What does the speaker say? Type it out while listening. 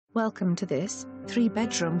Welcome to this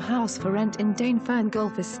 3-bedroom house for rent in Dainfern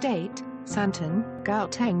Golf Estate, Sandton,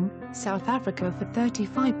 Gauteng, South Africa for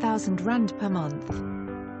R35,000 per month.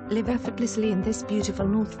 Live effortlessly in this beautiful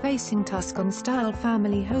north-facing Tuscan-style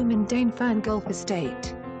family home in Dainfern Golf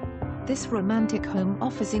Estate. This romantic home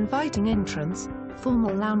offers inviting entrance,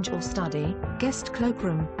 formal lounge or study, guest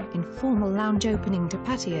cloakroom, informal lounge opening to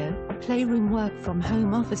patio, playroom work from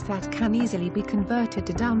home office that can easily be converted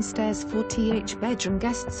to downstairs 4th bedroom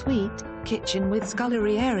guest suite, kitchen with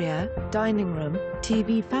scullery area, dining room,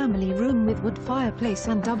 TV family room with wood fireplace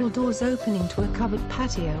and double doors opening to a covered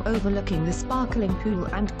patio overlooking the sparkling pool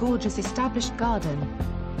and gorgeous established garden.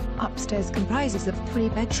 Upstairs comprises of 3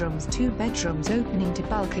 bedrooms, 2 bedrooms opening to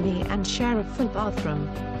balcony and share a full bathroom.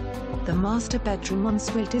 The master bedroom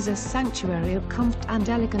ensuite is a sanctuary of comfort and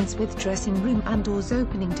elegance with dressing room and doors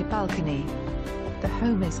opening to balcony. The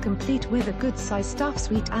home is complete with a good-sized staff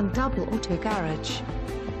suite and double auto garage.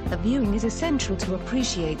 A viewing is essential to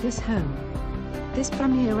appreciate this home. This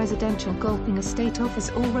premier residential golfing estate offers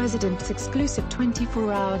all residents exclusive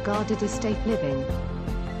 24-hour guarded estate living.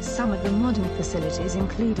 Some of the modern facilities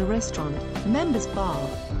include a restaurant, members bar,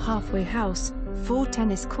 halfway house, 4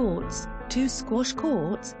 tennis courts, 2 squash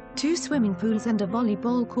courts, 2 swimming pools and a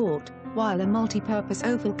volleyball court, while a multi-purpose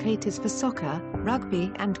oval caters for soccer,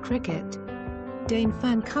 rugby and cricket.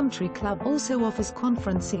 Dainfern Country Club also offers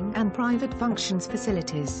conferencing and private functions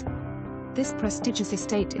facilities. This prestigious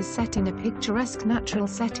estate is set in a picturesque natural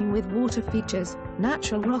setting with water features,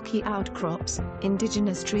 natural rocky outcrops,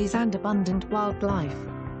 indigenous trees and abundant wildlife.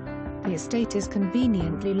 The estate is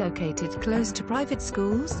conveniently located close to private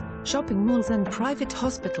schools, shopping malls and private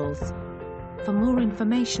hospitals. For more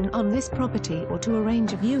information on this property or to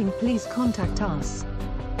arrange a viewing, please contact us.